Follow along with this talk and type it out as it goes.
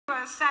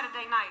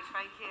Saturday night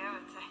right here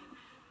at the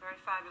very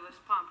fabulous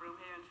Pomp Room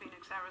here in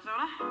Phoenix,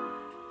 Arizona.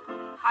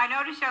 I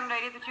notice, young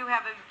lady, that you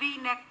have a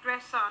V-neck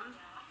dress on,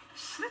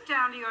 slit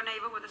down to your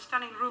navel with a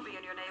stunning ruby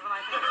in your navel.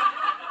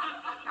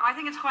 I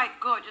think it's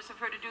quite gorgeous of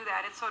her to do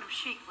that. It's sort of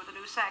chic with the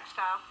new sack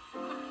style.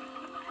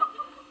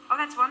 Oh,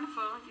 that's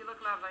wonderful. You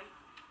look lovely.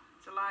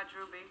 It's a large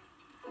ruby.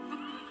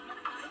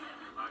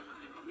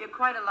 You're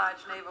quite a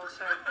large navel,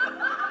 sir.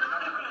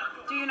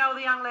 Do you know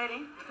the young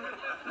lady?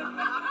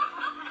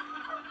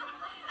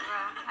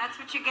 Well, that's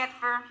what you get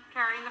for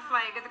carrying the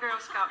flag of the Girl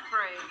Scout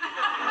parade.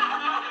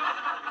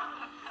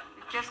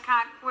 You just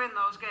can't win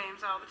those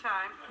games all the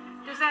time.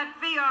 Does that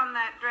V on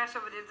that dress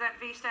over there, does that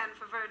V stand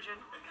for virgin?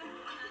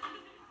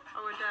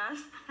 Oh, it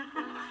does?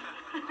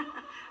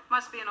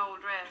 Must be an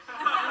old dress.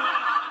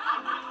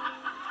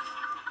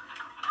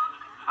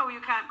 Oh,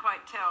 you can't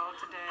quite tell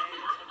today.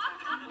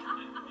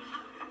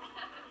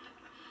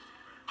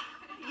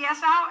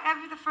 Yes,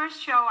 every the first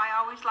show I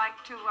always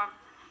like to,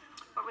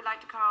 what we like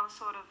to call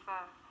sort of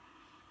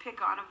pick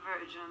on a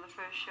virgin in the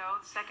first show.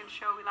 The second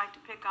show we like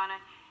to pick on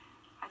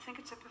I think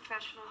it's a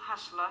professional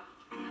hustler.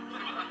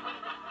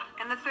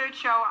 In the third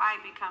show I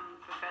become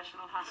a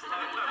professional hustler.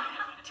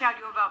 Tell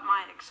you about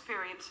my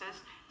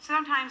experiences.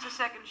 Sometimes the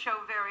second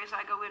show varies.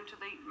 I go into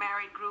the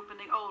married group and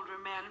the older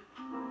men.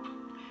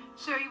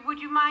 Sir, would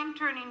you mind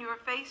turning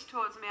your face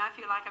towards me? I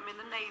feel like I'm in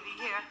the Navy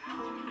here.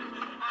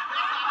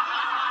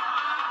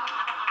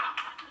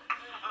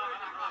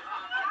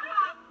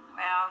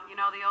 Well, you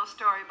know the old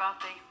story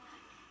about the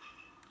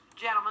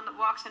gentleman that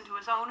walks into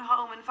his own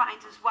home and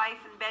finds his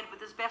wife in bed with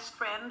his best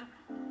friend.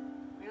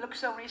 He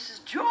looks over and he says,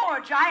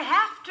 "George, I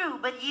have to,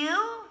 but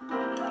you?"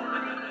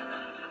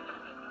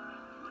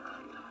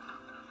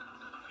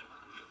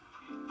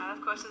 Well,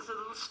 of course, there's a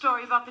little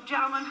story about the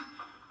gentleman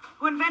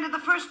who invented the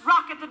first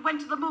rocket that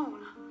went to the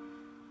moon.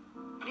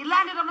 And he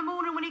landed on the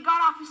moon, and when he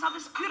got off, he saw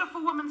this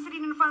beautiful woman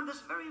sitting in front of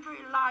this very,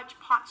 very large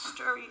pot,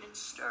 stirring and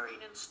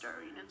stirring and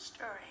stirring and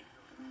stirring.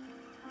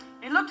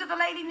 He looked at the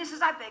lady and he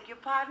says, "I beg your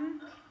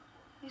pardon?"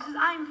 He says,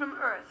 "I'm from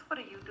Earth. What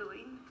are you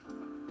doing?"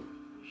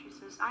 She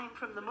says, "I'm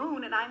from the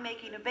moon and I'm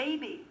making a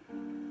baby."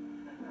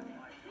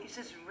 He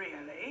says,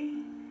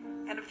 "Really?"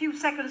 And a few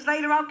seconds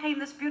later, out came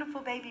this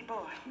beautiful baby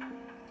boy.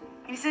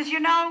 He says, "You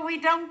know, we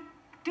don't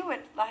do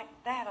it like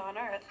that on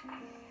Earth."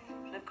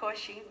 And of course,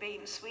 she,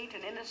 being sweet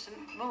and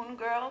innocent moon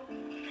girl,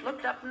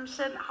 looked up and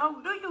said, "How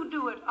do you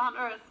do it on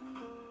Earth?"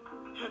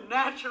 And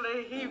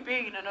naturally, he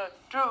being a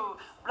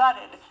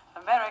true-blooded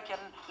American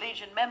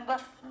Legion member,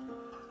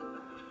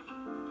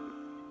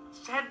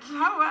 said,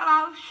 "Oh, well,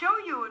 I'll show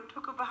you," and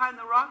took her behind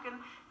the rock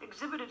and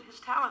exhibited his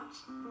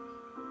talents.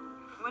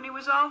 When he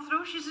was all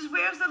through, she says,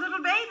 "Where's the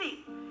little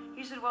baby?"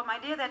 He said, "Well, my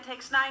dear, that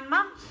takes 9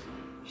 months."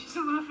 She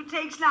said, "Well, if it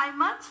takes 9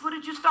 months, what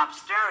did you stop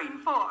stirring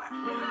for?"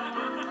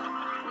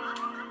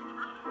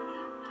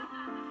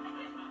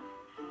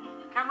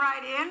 Come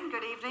right in.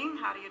 Good evening.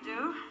 How do you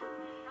do?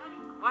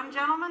 1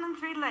 gentleman and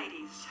 3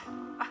 ladies.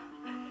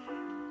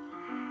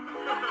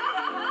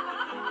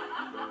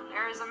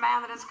 There is a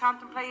man that is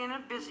contemplating a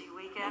busy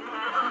weekend.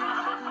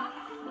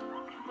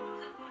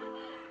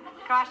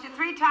 Cost you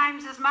 3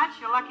 times as much.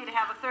 You're lucky to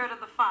have 1/3 of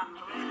the fun.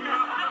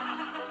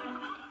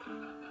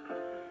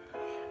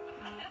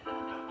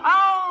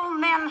 Oh,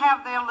 men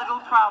have their little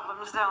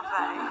problems, don't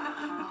they?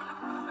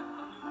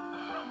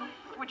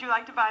 Would you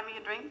like to buy me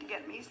a drink to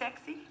get me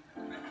sexy?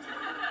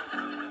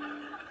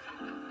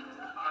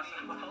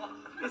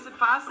 Is it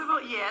possible?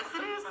 Yes,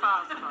 it is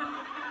possible.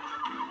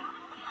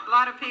 A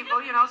lot of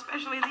people, you know,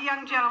 especially the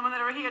young gentlemen that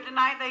are here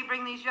tonight, they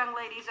bring these young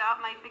ladies out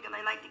and they figure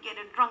they like to get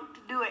her drunk to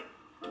do it.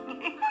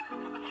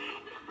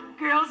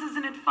 Girls,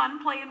 isn't it fun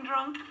playing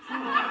drunk?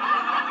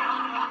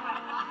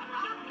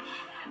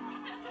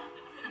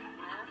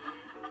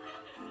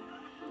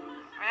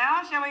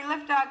 Well, shall we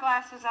lift our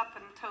glasses up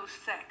and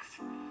toast sex?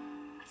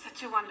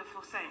 Such a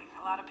wonderful thing.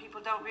 A lot of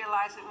people don't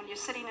realize that when you're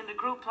sitting in a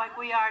group like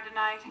we are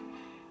tonight,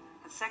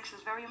 that sex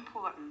is very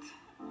important.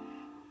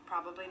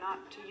 Probably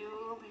not to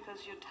you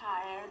because you're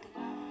tired.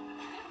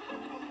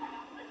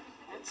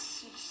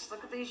 Just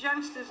look at these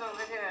youngsters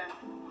over here.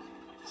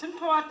 It's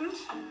important.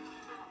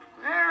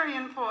 Very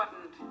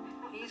important.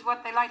 He's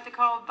what they like to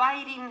call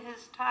biding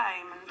his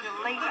time until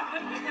later.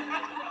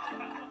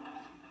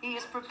 He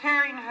is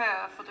preparing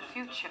her for the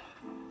future.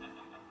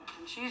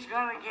 And she's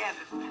gonna get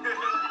it.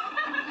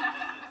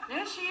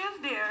 Yes, she is,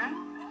 dear.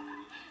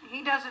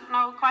 He doesn't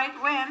know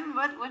quite when,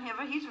 but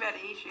whenever he's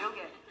ready, she'll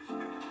get it.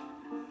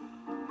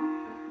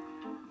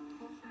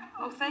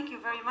 Oh, thank you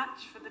very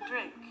much for the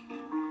drink.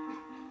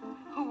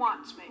 Who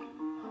wants me?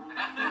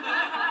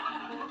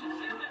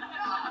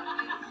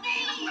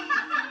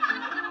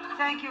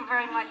 Thank you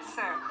very much,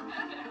 sir.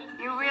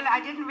 I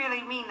didn't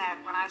really mean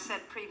that when I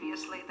said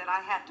previously that I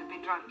had to be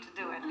drunk to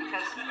do it,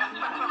 because,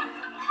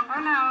 oh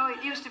no,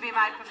 it used to be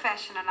my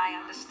profession and I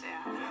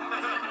understand.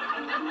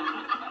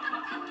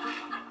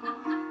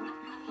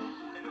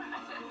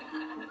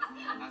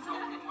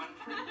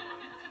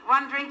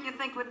 One drink you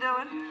think would do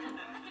it?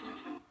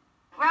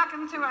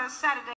 Welcome to a Saturday